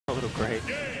Little Gray.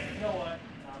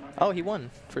 Oh, he won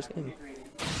first game.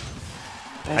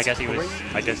 I guess he was.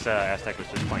 I guess Aztec was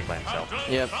just playing by himself.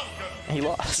 Yep. He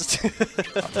lost.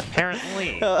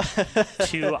 Apparently.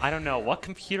 To I don't know what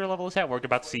computer level is that. We're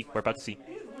about to see. We're about to see.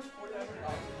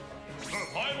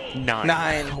 9.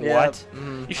 9. What?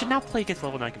 Yep. You should not play against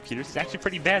level 9 computers. It's actually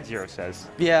pretty bad. Zero says.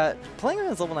 Yeah, playing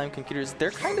against level 9 computers,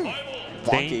 they're kind of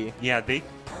wonky. They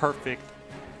perfect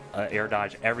air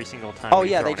dodge every single time. Oh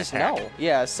yeah, they just know.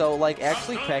 Yeah, so like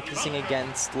actually practicing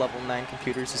against level 9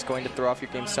 computers is going to throw off your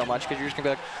game so much because you're just gonna be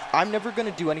like, I'm never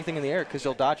gonna do anything in the air because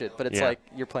you'll dodge it. But it's like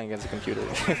you're playing against a computer,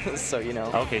 so you know.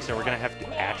 Okay, so we're gonna have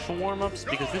actual warm-ups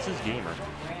because this is gamer.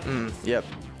 Yep.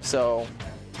 So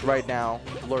right now,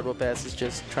 Lord Whip-Ass is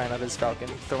just trying out his Falcon,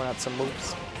 throwing out some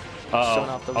moves. Showing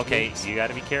off those moves. You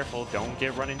gotta be careful. Don't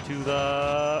get run into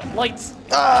the lights.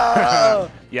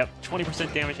 Yep,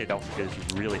 20% damage. Hey, don't forget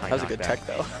it's really high. That was a good tech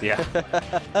though. Yeah.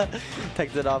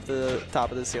 Teched it off the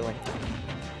top of the ceiling.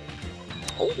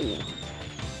 Oh.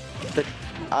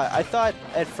 I thought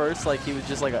at first like he was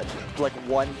just like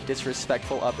one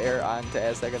disrespectful up air onto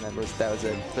Aztec and then that was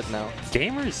it. But no.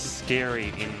 Gamer is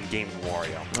scary in Game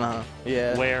Wario.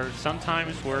 Yeah. Where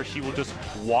sometimes she will just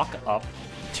walk up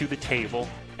to the table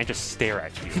and just stare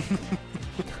at you.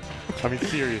 I mean,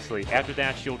 seriously. After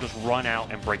that, she'll just run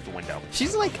out and break the window.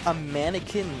 She's like a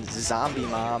mannequin zombie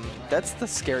mom. That's the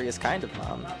scariest kind of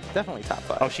mom. Definitely top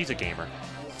 5. Oh, she's a gamer.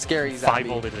 Scary zombie.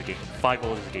 5-volt is a game.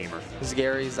 5-volt is a gamer.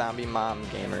 Scary zombie mom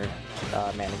gamer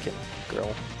mannequin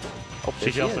girl. Oh,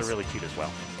 she's also really cute as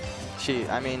well.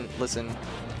 I mean, listen.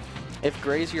 If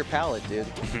gray's your palette, dude,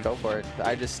 go for it.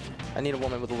 I need a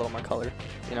woman with a little more color,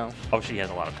 you know. Oh, she has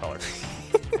a lot of color.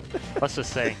 Let's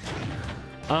just say,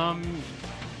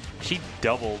 she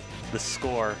doubled the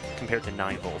score compared to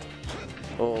 9-volt.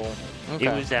 Oh, okay.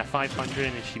 It was at 500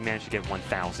 and she managed to get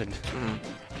 1,000.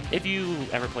 If you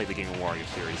ever played the Game & Wario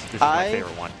series, this is my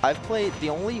favorite one. I've played the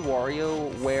only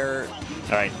WarioWare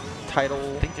title.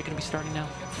 I think they're going to be starting now.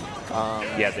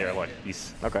 Yeah, they're like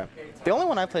these. Okay. The only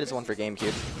one I played is the one for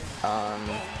GameCube.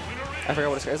 I forgot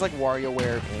what it's called. It's like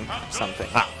WarioWare Inc. something.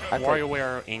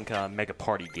 WarioWare Inc. Mega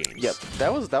Party Games. Yep,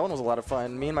 that one was a lot of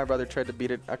fun. Me and my brother tried to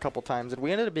beat it a couple times, and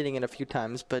we ended up beating it a few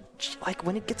times. But like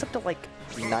when it gets up to like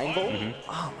 9-volt,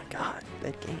 oh my god,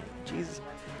 that game, Jesus.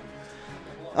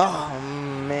 Oh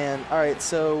man. All right,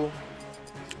 so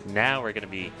now we're gonna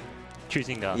be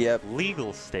choosing the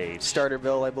legal stage.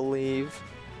 Starterville, I believe.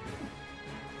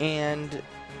 And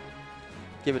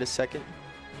give it a second.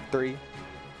 3,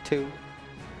 2,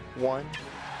 1.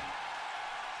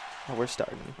 Oh, we're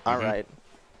starting. All right.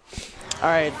 All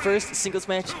right, first singles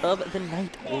match of the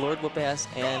night, Lord Whip-Ass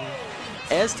and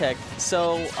Aztec.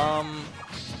 So,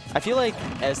 I feel like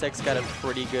Aztec's got a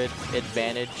pretty good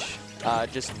advantage,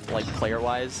 just like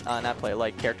player-wise, not player,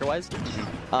 like character-wise.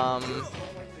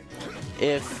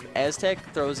 If Aztec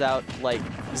throws out like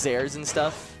Zairs and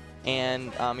stuff,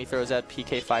 and he throws out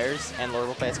PK fires, and Lord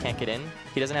Whip-Ass can't get in,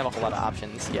 he doesn't have a whole lot of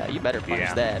options. Yeah, you better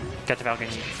punish that. Captain Falcon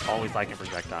always liking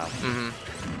projectiles.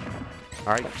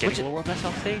 All right, getting Lord Whip-Ass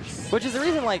off stage. Which is the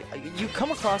reason, like, you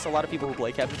come across a lot of people who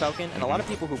play Captain Falcon, and a lot of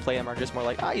people who play him are just more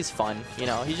like, he's fun. You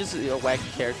know, he's just a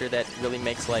wacky character that really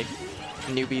makes, like,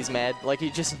 newbies mad. Like,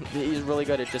 he's really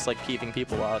good at just, like, keeping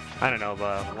people off. I don't know,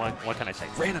 but what can I say?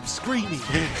 Random screaming!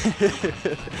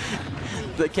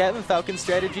 The Captain Falcon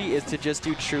strategy is to just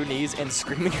do true knees and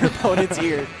scream in your opponent's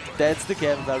ear. That's the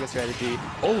Captain Falcon strategy.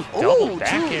 Oh, double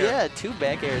back air. Yeah, 2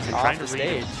 back airs off the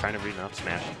stage. Trying to read an up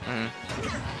smash.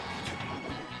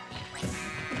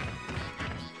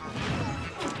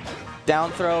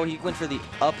 Down throw, he went for the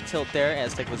up tilt there.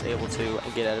 Aztec was able to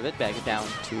get out of it, back it down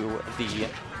to the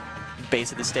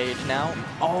base of the stage now.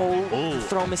 Oh,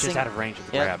 throw missing. Just out of range of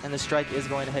the grab. And the strike is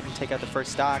going ahead and take out the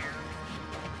first stock.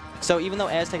 So even though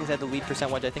Aztec has had the lead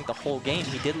percent wedge, I think the whole game,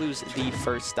 he did lose the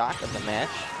first stock of the match.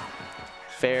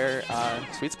 Fair,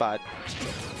 sweet spot.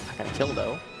 Not gonna kill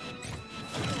though.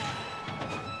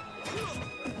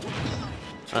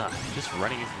 Just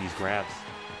running into these grabs.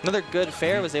 Another good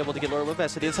fair was able to get Lord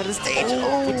Whip-Ass to the other side of the stage.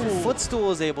 Oh, footstool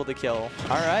was able to kill.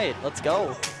 All right, let's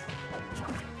go.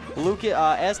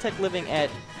 Aztec living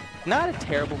at not a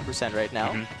terrible percent right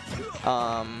now.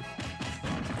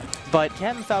 But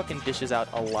Captain Falcon dishes out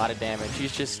a lot of damage.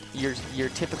 He's just your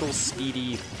typical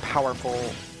speedy, powerful,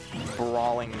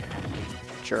 brawling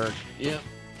jerk. Yeah.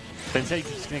 But instead,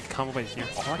 he's going to combo by his Nair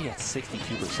already at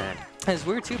 62%. And it's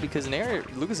weird too because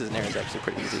Lucas's Nair is actually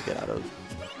pretty easy to get out of.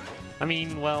 I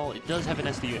mean, well, it does have an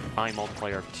SDI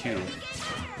multiplier of 2,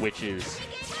 which is...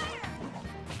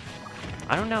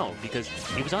 I don't know, because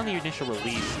it was on the initial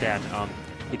release that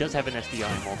He does have an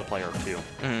SDI multiplier too.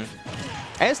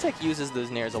 Aztec uses those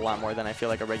nairs a lot more than I feel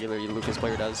like a regular Lucas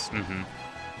player does.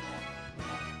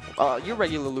 Your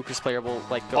regular Lucas player will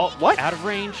like go. What? Out of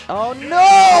range. Oh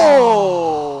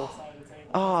no!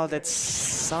 Oh, that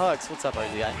sucks. What's up,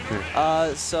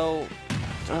 RZI?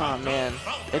 Oh man,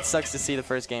 it sucks to see the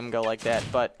first game go like that.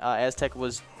 But Aztec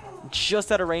was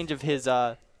just out of range of his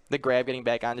the grab getting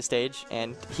back onto stage,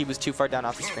 and he was too far down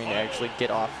off the screen to actually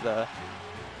get off the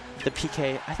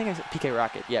PK. I think I said PK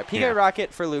rocket. Yeah, PK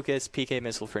rocket for Lucas, PK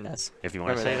missile for Ness. If you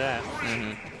want to say that.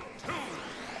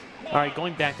 All right,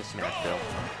 going back to Smash though.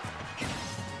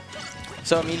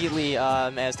 So immediately,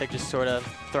 Aztec just sort of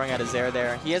throwing out his air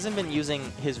there. He hasn't been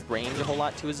using his range a whole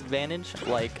lot to his advantage.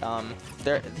 Like,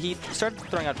 he started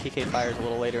throwing out PK fires a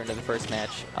little later into the first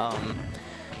match.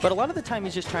 But a lot of the time,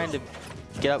 he's just trying to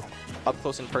get up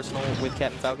close and personal with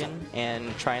Captain Falcon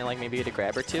and try and like maybe get a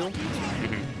grab or two.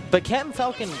 But Captain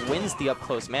Falcon wins the up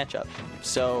close matchup.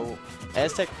 So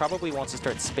Aztec probably wants to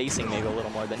start spacing maybe a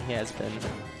little more than he has been.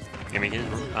 I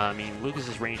mean,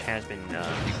 Lucas's range has been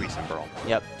decreased in Brawl.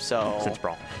 Yep. So since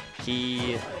Brawl,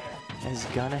 he is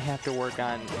gonna have to work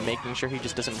on making sure he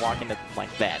just doesn't walk into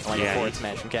like that, like a forward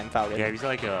smash from Captain Falcon. Yeah, he's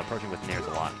like approaching with nairs a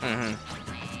lot.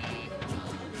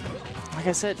 Like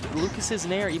I said, Lucas's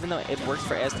nair, even though it works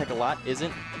for Aztec a lot,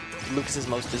 isn't Lucas's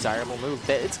most desirable move.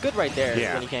 It's good right there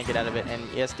when you can't get out of it, and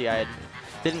SDI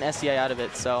didn't SDI out of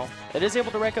it, so it is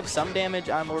able to rack up some damage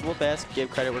on Lord Whoop-Ass. Give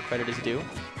credit where credit is due.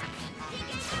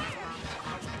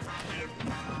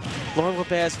 Lord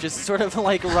Whoop-Ass just sort of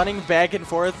like running back and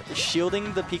forth,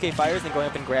 shielding the PK fires and going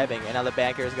up and grabbing, and now the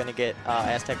back air is going to get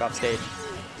Aztec off stage.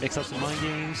 Mix up some mind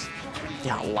games.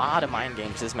 Yeah, a lot of mind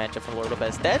games this matchup for Lord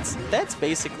Whoop-Ass. That's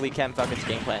basically Captain Falcon's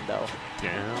game plan, though.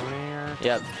 Down there.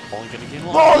 Yep. Only gonna get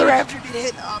one. Oh, the Raptor did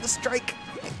hit! Oh, the strike!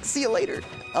 See you later.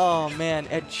 Oh, man,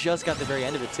 it just got the very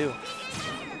end of it, too.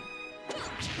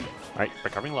 All right,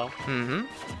 recovering low.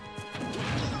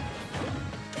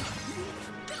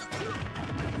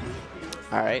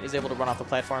 All right, he's able to run off the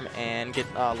platform and get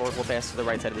Lord Whoop-Ass to the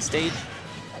right side of the stage.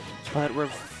 But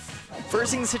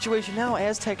reversing the situation now,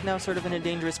 Aztec now sort of in a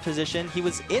dangerous position. He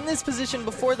was in this position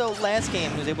before the last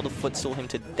game. He was able to footstool him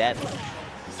to death.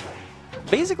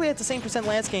 Basically at the same percent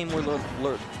last game where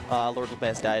Lord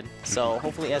Whoop-Ass died. So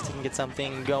hopefully Aztec can get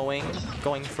something going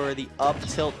for the up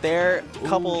tilt there.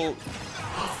 Couple...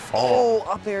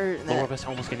 up air. Lord Whoop-Ass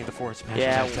almost getting the forward smash.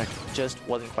 Yeah, just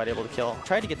wasn't quite able to kill.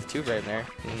 Tried to get the 2 grab there.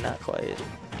 Not quite.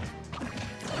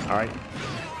 All right.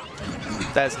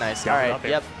 That's nice. All right,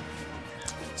 yep.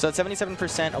 So at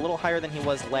 77%, a little higher than he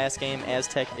was last game.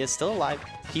 Aztec is still alive.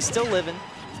 He's still living.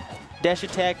 Dash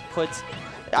attack puts...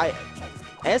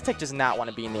 Aztec does not want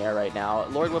to be in the air right now.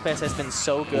 Lord Whoop-Ass has been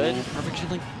so good. Perfect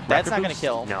shielding. That's not going to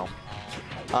kill. No.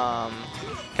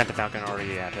 Captain Falcon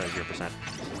already at 0%.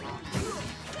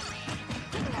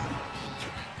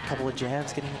 Couple of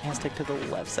jabs getting Aztec to the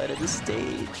left side of the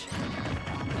stage.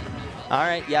 All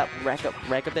right, yep, rack up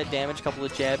that damage. Couple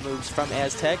of jab moves from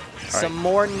Aztec. Some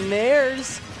more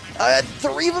nairs.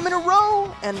 3 of them in a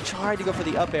row, and tried to go for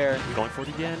the up air. Going for it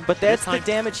again. But that's the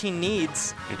damage he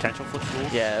needs. Intentional footstool.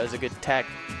 Yeah, it was a good tech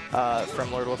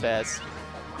from Lord Whoop-Ass.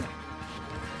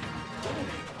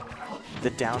 The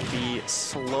down B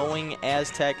slowing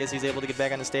Aztec as he's able to get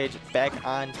back on the stage. Back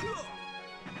on,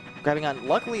 grabbing on.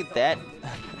 Luckily that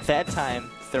time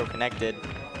throw connected.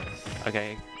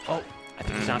 Okay. Oh, I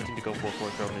think he's opting to go for a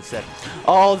forward throw instead.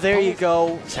 Oh, there you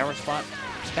go. Sour spot.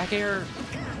 Back air.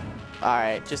 All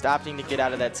right, just opting to get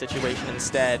out of that situation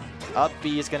instead. Up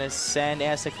B is going to send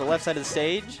Aztec to the left side of the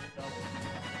stage.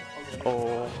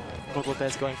 Oh, Lord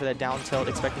Whoop-Ass going for that down tilt,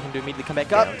 expecting him to immediately come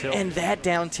back up. And that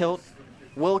down tilt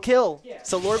will kill.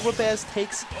 So Lord Whoop-Ass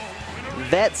takes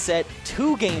that set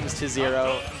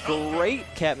 2-0. Great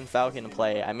Captain Falcon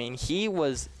play. I mean, he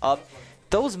was up.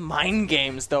 Those mind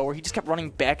games, though, where he just kept running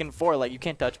back and forth, like, you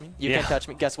can't touch me. You can't touch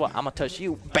me. Guess what? I'm going to touch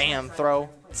you. Bam, throw.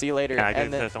 See you later. I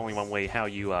guess that's only one way how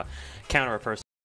you counter a person.